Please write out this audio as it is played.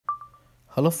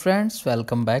Hello friends,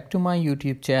 welcome back to my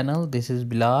YouTube channel. This is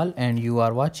Bilal and you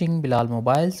are watching Bilal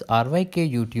Mobile's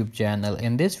RYK YouTube channel.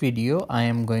 In this video, I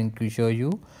am going to show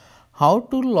you how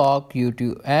to lock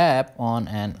YouTube app on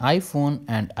an iPhone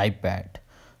and iPad.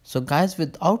 So guys,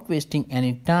 without wasting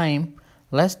any time,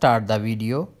 let's start the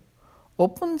video.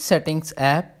 Open Settings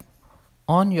app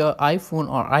on your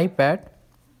iPhone or iPad.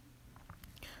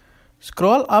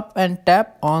 Scroll up and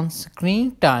tap on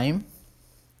Screen Time.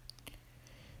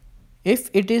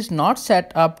 If it is not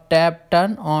set up, tap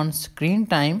Turn on Screen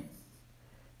Time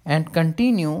and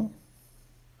continue.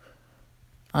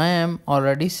 I am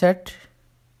already set.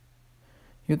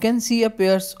 You can see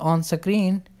appears on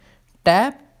screen.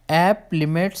 Tap App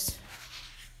Limits.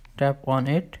 Tap on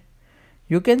it.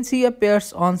 You can see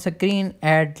appears on screen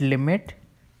Add Limit.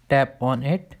 Tap on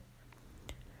it.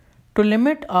 To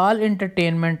limit all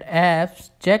entertainment apps,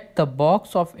 check the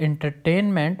box of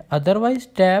entertainment. Otherwise,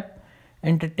 tap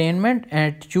Entertainment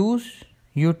and choose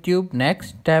YouTube.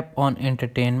 Next, tap on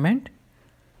Entertainment.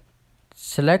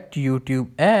 Select YouTube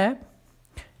app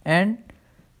and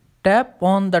tap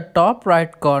on the top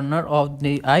right corner of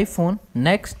the iPhone.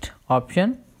 Next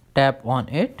option, tap on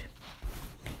it.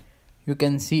 You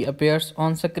can see appears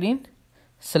on screen.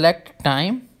 Select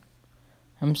time.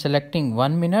 I'm selecting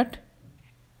 1 minute.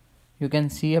 You can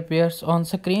see appears on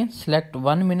screen. Select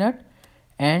 1 minute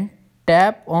and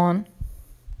tap on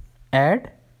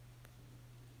Add.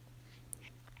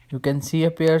 You can see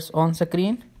appears on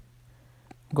screen.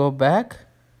 Go back.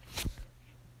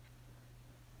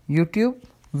 YouTube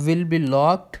will be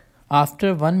locked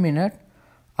after 1 minute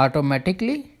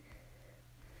automatically.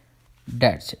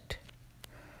 That's it.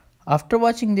 After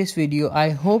watching this video, I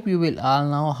hope you will all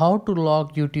know how to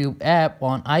lock YouTube app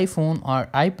on iPhone or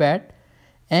iPad,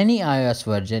 any iOS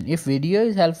version. If video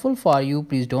is helpful for you,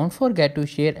 please don't forget to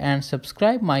share and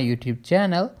subscribe my YouTube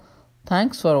channel.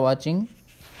 Thanks for watching.